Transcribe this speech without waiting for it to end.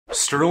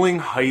Sterling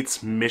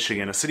Heights,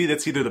 Michigan, a city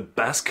that's either the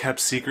best kept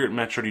secret in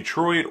Metro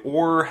Detroit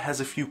or has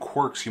a few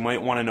quirks you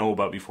might want to know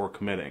about before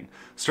committing.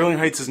 Sterling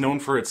Heights is known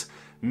for its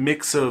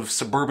mix of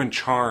suburban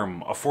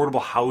charm,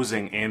 affordable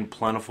housing, and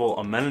plentiful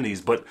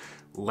amenities, but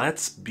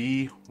let's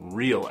be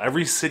real.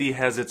 Every city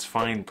has its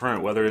fine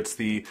print, whether it's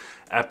the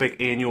epic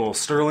annual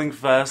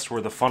Sterlingfest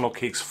where the funnel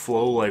cakes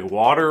flow like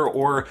water,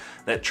 or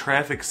that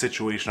traffic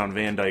situation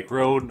on Dyke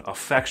Road,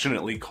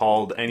 affectionately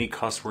called any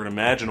cuss word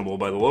imaginable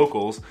by the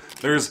locals.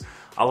 There's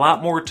a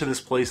lot more to this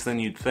place than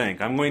you'd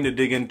think. I'm going to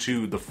dig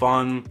into the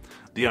fun,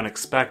 the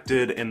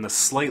unexpected, and the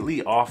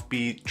slightly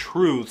offbeat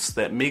truths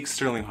that make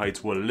Sterling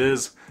Heights what it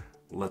is.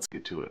 Let's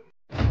get to it.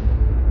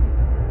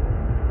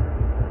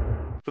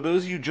 For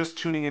those of you just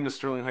tuning into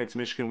Sterling Heights,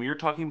 Michigan, we are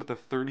talking about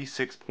the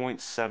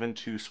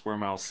 36.72 square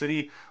mile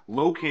city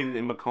located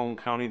in Macomb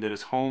County that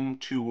is home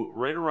to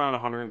right around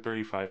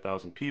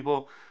 135,000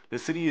 people. The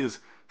city is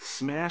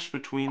smashed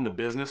between the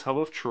business hub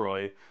of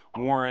Troy,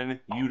 Warren,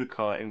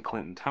 Utica, and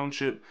Clinton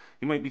Township.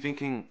 You might be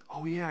thinking,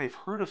 oh yeah, I've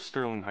heard of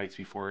Sterling Heights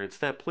before. It's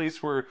that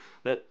place where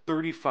that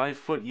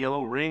 35-foot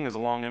yellow ring is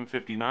along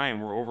M59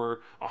 where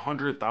over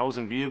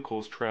 100,000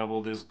 vehicles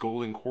travel this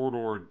golden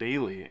corridor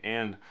daily,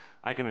 and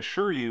I can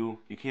assure you,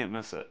 you can't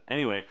miss it.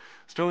 Anyway,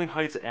 Sterling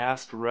Heights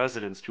asked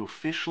residents to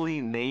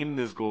officially name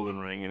this golden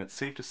ring, and it's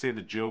safe to say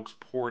the jokes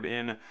poured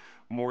in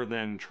more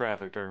than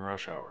traffic during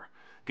rush hour.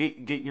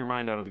 Get your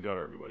mind out of the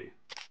gutter, everybody.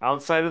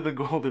 Outside of the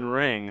golden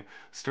ring,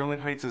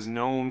 Sterling Heights is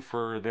known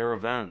for their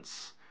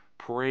events,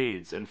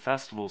 parades, and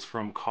festivals,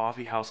 from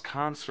coffee house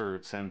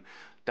concerts and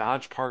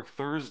Dodge Park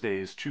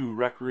Thursdays to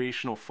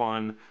recreational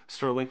fun,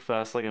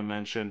 Sterlingfest, like I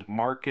mentioned,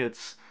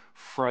 markets,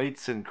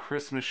 frights, and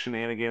Christmas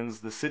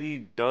shenanigans. The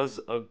city does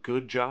a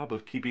good job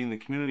of keeping the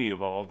community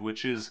involved,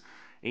 which is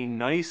a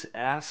nice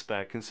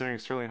aspect considering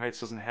Sterling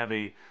Heights doesn't have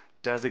a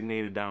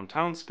designated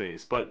downtown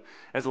space. But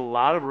as a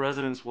lot of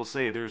residents will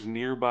say, there's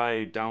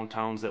nearby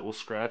downtowns that will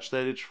scratch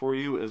that itch for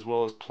you, as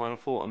well as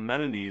plentiful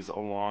amenities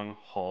along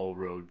Hall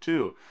Road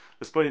too.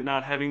 Despite it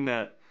not having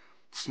that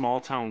small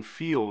town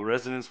feel,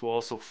 residents will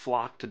also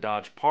flock to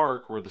Dodge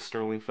Park where the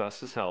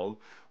Sterlingfest is held,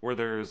 where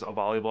there's a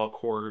volleyball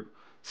court,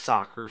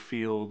 soccer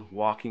field,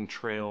 walking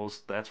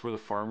trails, that's where the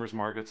farmers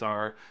markets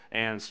are,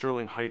 and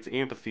Sterling Heights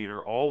Amphitheater,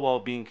 all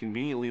while being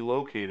conveniently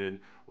located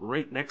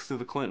right next to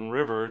the Clinton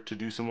River to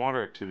do some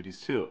water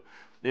activities too.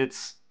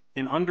 It's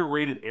an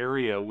underrated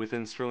area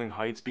within Sterling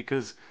Heights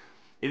because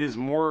it is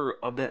more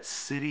of that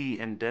city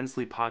and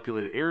densely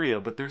populated area,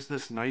 but there's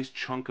this nice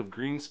chunk of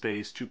green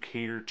space to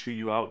cater to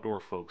you outdoor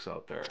folks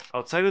out there.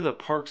 Outside of the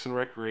parks and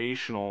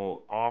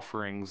recreational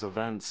offerings,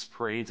 events,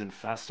 parades, and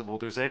festival,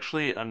 there's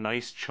actually a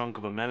nice chunk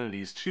of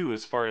amenities too,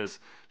 as far as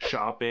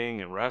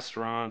shopping and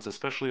restaurants,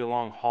 especially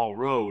along Hall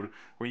Road,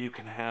 where you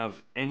can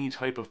have any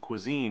type of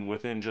cuisine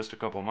within just a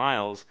couple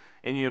miles,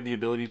 and you have the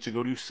ability to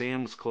go to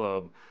Sam's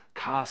Club,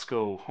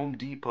 Costco, Home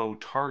Depot,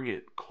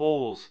 Target,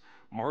 Kohl's,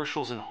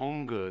 Marshalls and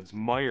Home Goods,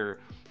 Meijer,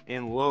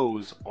 and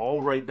Lowe's, all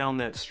right down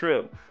that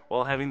strip,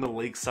 while having the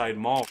Lakeside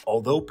Mall,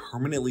 although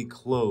permanently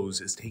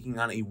closed, is taking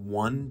on a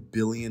 $1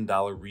 billion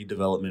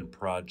redevelopment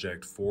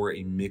project for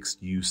a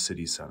mixed-use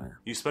city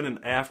center. You spend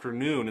an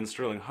afternoon in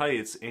Sterling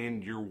Heights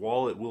and your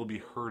wallet will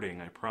be hurting,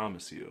 I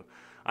promise you.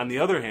 On the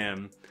other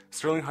hand,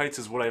 Sterling Heights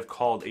is what I've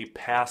called a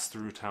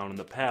pass-through town in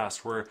the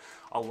past, where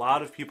a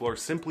lot of people are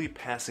simply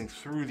passing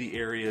through the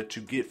area to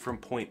get from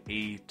point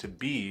A to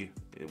B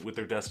with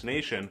their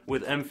destination.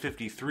 With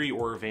M53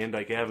 or Van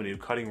Dyke Avenue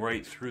cutting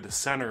right through the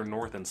center,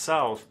 north and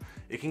south,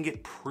 it can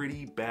get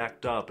pretty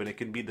backed up, and it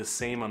can be the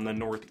same on the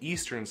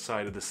northeastern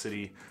side of the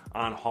city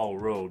on Hall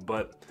Road.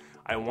 But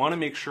I want to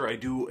make sure I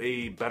do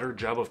a better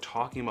job of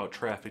talking about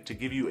traffic to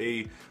give you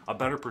a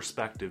better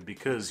perspective,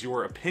 because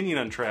your opinion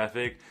on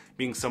traffic,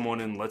 being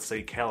someone in, let's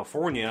say,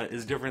 California,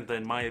 is different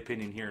than my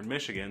opinion here in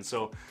Michigan.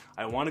 So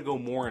I want to go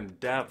more in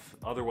depth,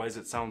 otherwise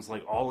it sounds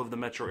like all of the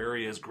metro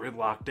area is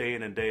gridlocked day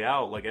in and day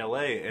out like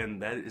LA,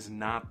 and that is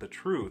not the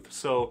truth.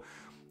 So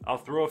I'll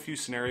throw a few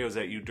scenarios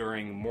at you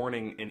during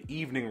morning and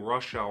evening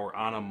rush hour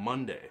on a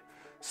Monday.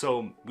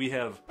 So we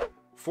have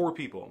 4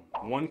 people.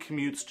 One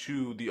commutes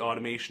to the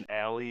Automation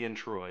Alley in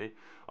Troy,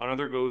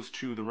 another goes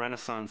to the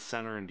Renaissance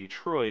Center in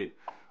Detroit,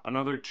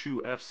 another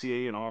to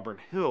FCA in Auburn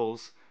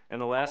Hills, and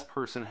the last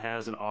person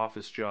has an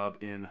office job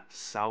in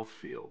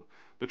Southfield.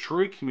 The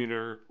Troy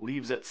commuter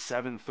leaves at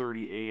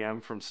 7:30 a.m.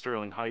 from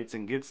Sterling Heights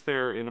and gets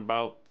there in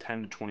about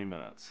 10 to 20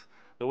 minutes.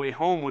 The way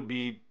home would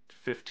be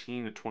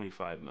 15 to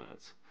 25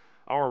 minutes.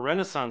 Our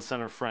Renaissance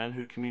Center friend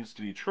who commutes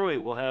to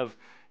Detroit will have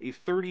a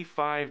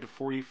 35 to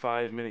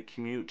 45 minute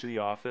commute to the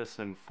office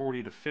and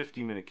 40 to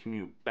 50 minute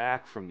commute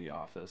back from the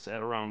office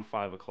at around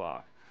 5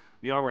 o'clock.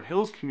 The Auburn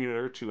Hills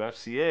commuter to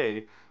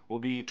FCA will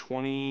be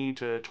 20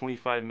 to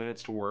 25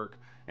 minutes to work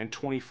and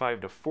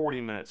 25 to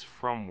 40 minutes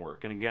from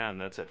work, and again,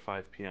 that's at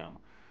 5 p.m.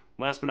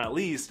 Last but not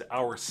least,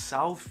 our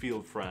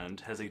Southfield friend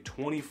has a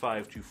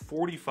 25 to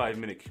 45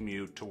 minute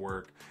commute to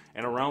work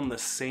and around the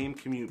same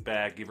commute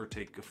back, give or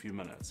take a few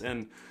minutes.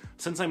 And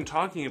since I'm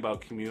talking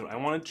about commute, I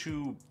wanted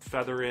to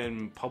feather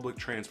in public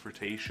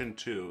transportation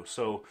too.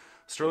 So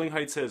Sterling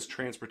Heights has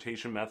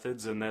transportation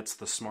methods, and that's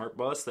the Smart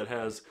Bus that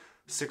has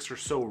 6 or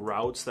so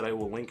routes that I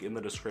will link in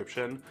the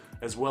description,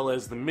 as well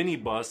as the mini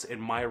bus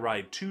and My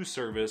Ride 2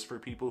 service for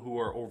people who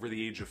are over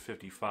the age of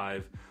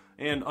 55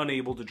 and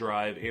unable to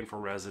drive, and for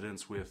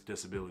residents with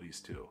disabilities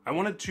too. I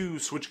wanted to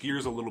switch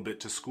gears a little bit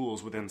to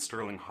schools within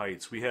Sterling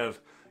Heights. We have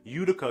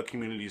Utica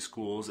Community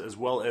Schools as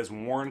well as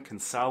Warren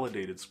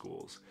Consolidated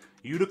Schools.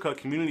 Utica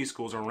Community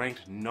Schools are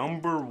ranked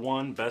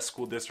 #1 best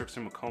school districts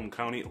in Macomb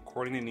County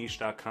according to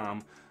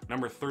niche.com,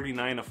 number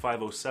 39 of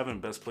 507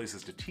 best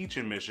places to teach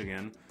in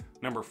Michigan,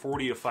 number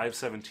 40 of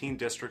 517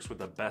 districts with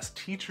the best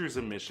teachers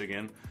in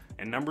Michigan,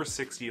 and number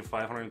 60 of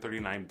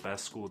 539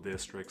 best school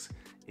districts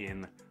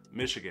in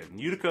Michigan.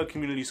 Utica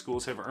Community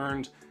Schools have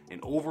earned an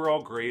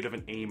overall grade of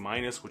an A-,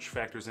 which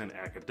factors in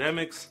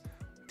academics,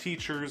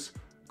 teachers,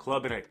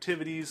 club and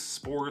activities,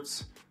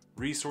 sports,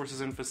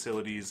 resources and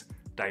facilities,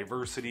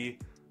 diversity,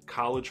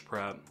 college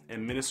prep,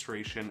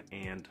 administration,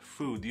 and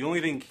food. The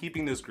only thing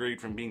keeping this grade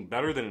from being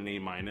better than an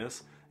A-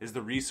 is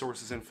the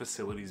resources and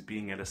facilities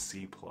being at a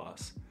C+.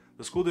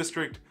 The school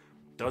district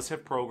does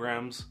have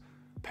programs,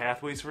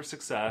 pathways for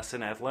success,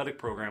 and athletic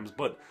programs,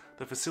 but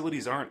the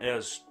facilities aren't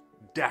as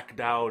decked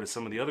out as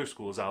some of the other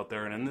schools out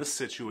there, and in this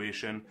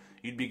situation,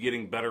 you'd be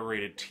getting better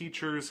rated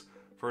teachers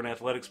for an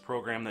athletics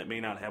program that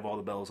may not have all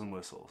the bells and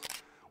whistles.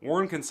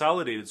 Warren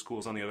Consolidated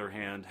Schools, on the other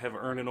hand, have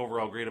earned an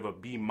overall grade of a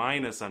B-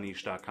 on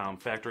niche.com,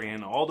 factoring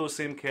in all those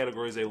same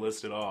categories I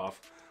listed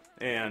off,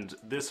 and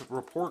this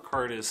report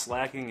card is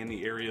slacking in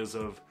the areas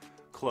of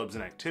clubs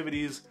and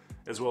activities,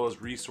 as well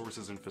as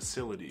resources and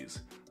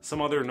facilities.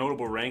 Some other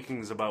notable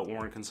rankings about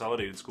Warren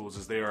Consolidated Schools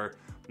is they are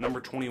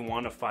number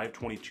 21 of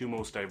 522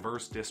 most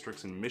diverse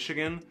districts in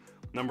Michigan,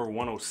 number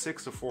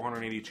 106 of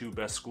 482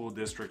 best school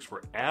districts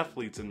for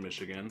athletes in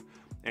Michigan,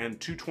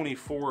 and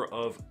 224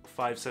 of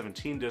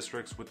 517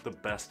 districts with the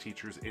best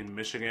teachers in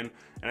Michigan.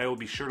 And I will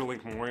be sure to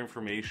link more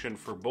information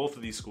for both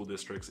of these school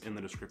districts in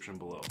the description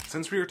below.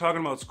 Since we are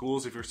talking about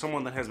schools, if you're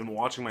someone that has been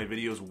watching my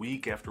videos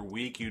week after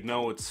week, you'd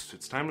know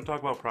it's time to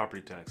talk about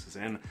property taxes.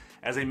 And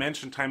as I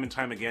mentioned time and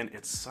time again,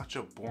 it's such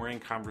a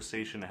boring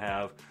conversation to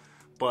have,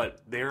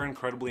 but they're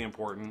incredibly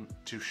important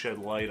to shed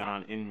light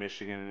on in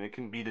Michigan, and it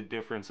can be the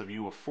difference of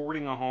you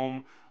affording a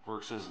home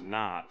versus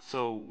not.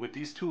 So with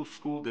these two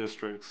school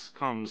districts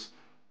comes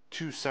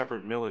two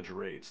separate millage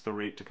rates, the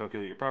rate to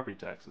calculate your property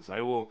taxes.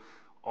 I will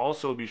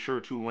also be sure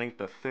to link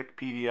the thick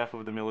PDF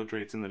of the millage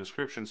rates in the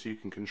description so you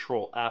can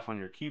control F on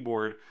your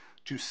keyboard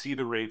to see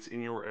the rates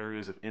in your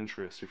areas of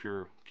interest if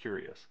you're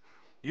curious.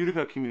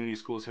 Utica Community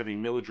Schools have a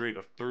millage rate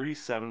of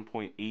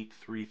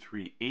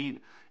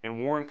 37.8338,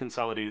 and Warren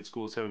Consolidated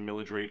Schools have a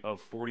millage rate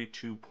of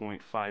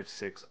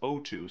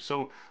 42.5602.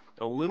 So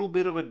a little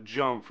bit of a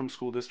jump from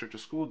school district to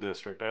school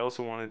district. I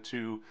also wanted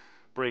to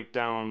break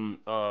down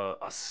a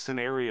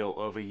scenario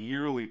of a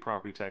yearly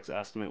property tax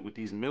estimate with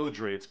these millage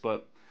rates,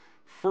 but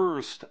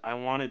first I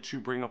wanted to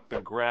bring up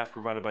the graph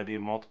provided by the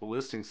multiple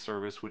listing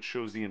service, which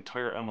shows the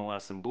entire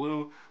MLS in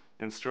blue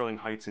and Sterling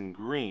Heights in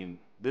green.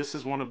 This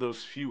is one of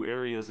those few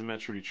areas in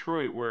Metro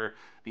Detroit where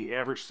the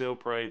average sale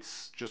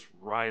price just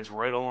rides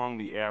right along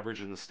the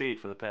average in the state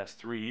for the past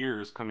 3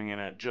 years, coming in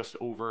at just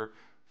over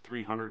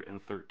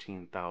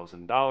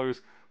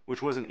 $313,000,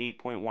 which was an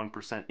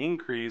 8.1%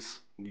 increase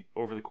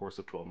over the course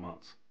of 12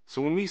 months. So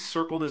when we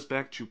circle this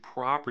back to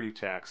property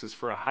taxes,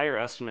 for a higher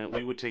estimate,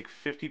 we would take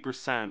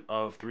 50%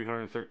 of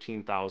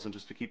 $313,000,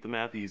 just to keep the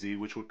math easy,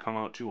 which would come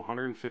out to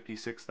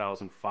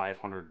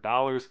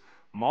 $156,500.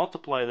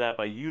 Multiply that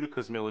by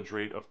Utica's millage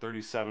rate of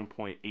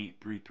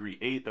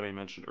 37.8338 that I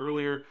mentioned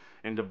earlier,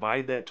 and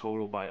divide that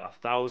total by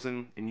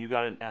 1,000, and you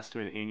got an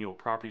estimated annual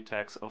property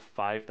tax of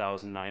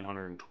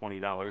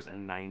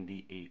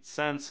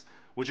 $5,920.98,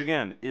 which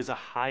again is a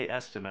high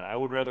estimate. I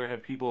would rather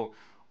have people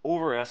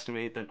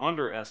overestimate than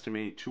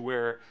underestimate, to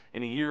where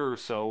in a year or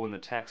so, when the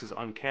taxes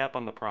uncap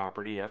on the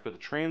property after the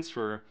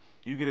transfer,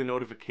 you get a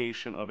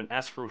notification of an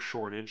escrow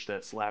shortage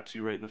that slaps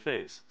you right in the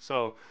face.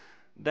 So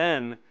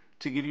then,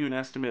 to give you an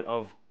estimate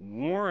of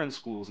Warren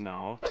Schools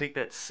now, take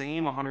that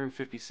same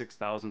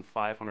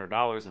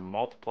 $156,500 and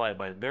multiply it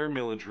by their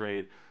millage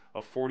rate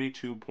of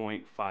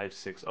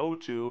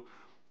 42.5602,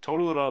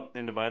 total it up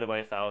and divide it by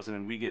 1,000,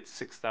 and we get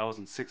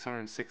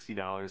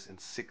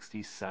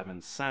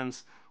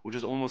 $6,660.67, which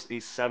is almost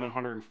a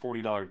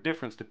 $740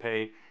 difference to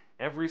pay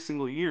every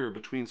single year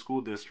between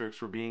school districts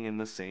for being in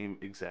the same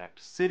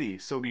exact city.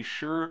 So be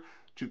sure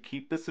to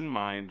keep this in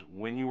mind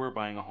when you are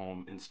buying a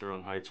home in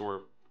Sterling Heights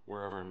or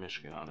wherever in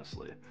Michigan,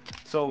 honestly.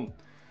 So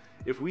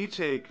if we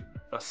take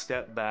a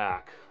step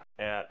back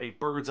at a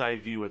bird's eye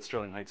view at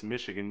Sterling Heights,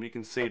 Michigan, we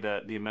can say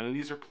that the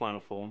amenities are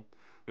plentiful.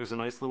 There's a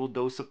nice little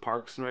dose of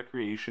parks and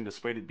recreation,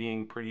 despite it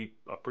being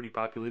a pretty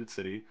populated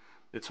city.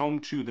 It's home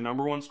to the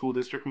 #1 school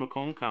district in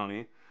Macomb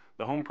County.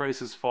 The home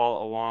prices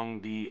fall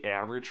along the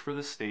average for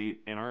the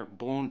state and aren't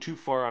blown too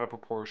far out of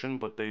proportion,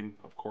 but they,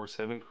 of course,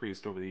 have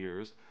increased over the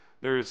years.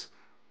 There's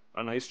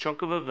a nice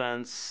chunk of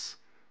events,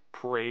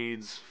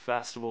 parades,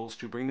 festivals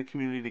to bring the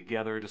community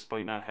together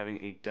despite not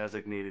having a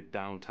designated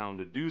downtown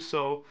to do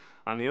so.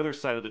 On the other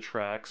side of the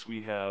tracks,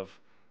 we have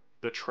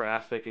the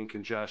traffic and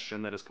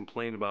congestion that is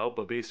complained about,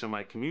 but based on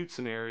my commute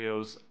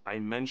scenarios, I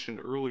mentioned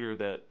earlier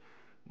that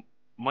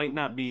might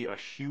not be a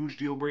huge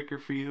deal breaker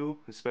for you,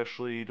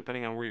 especially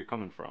depending on where you're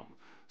coming from.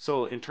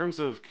 So, in terms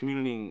of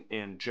commuting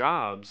and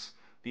jobs,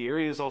 the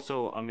area is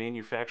also a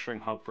manufacturing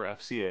hub for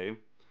FCA,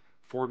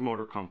 Ford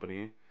Motor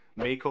Company,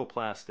 Mako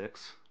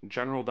Plastics,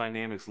 General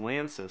Dynamics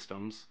Land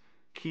Systems,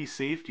 Key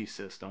Safety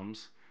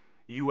Systems,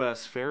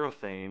 U.S.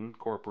 Ferrothane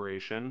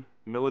Corporation,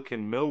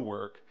 Milliken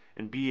Millwork,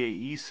 and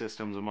BAE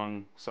Systems,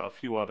 among a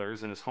few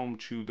others, and is home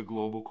to the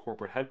global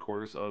corporate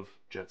headquarters of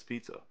Jets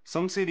Pizza.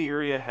 Some say the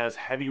area has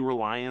heavy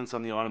reliance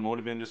on the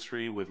automotive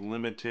industry with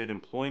limited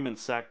employment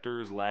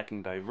sectors,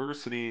 lacking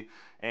diversity,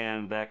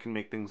 and that can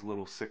make things a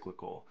little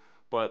cyclical.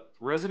 But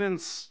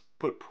residents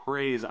put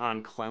praise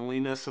on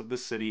cleanliness of the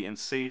city and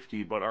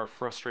safety, but are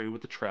frustrated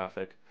with the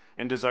traffic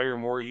and desire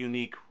more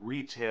unique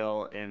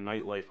retail and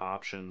nightlife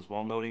options,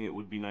 while noting it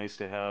would be nice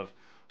to have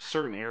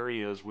certain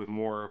areas with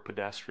more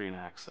pedestrian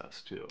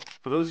access to.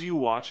 For those of you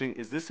watching,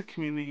 is this a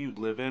community you'd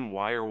live in?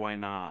 Why or why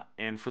not?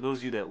 And for those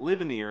of you that live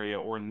in the area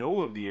or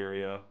know of the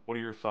area, what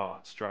are your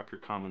thoughts? Drop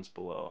your comments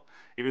below.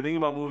 If you're thinking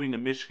about moving to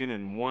Michigan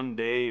in one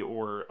day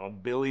or a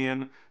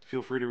billion,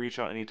 feel free to reach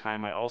out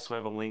anytime. I also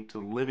have a link to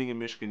the Living in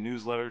Michigan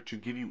newsletter to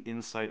give you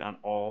insight on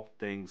all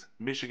things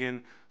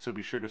Michigan, so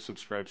be sure to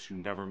subscribe so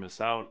you never miss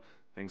out.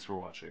 Thanks for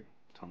watching.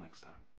 Until next time.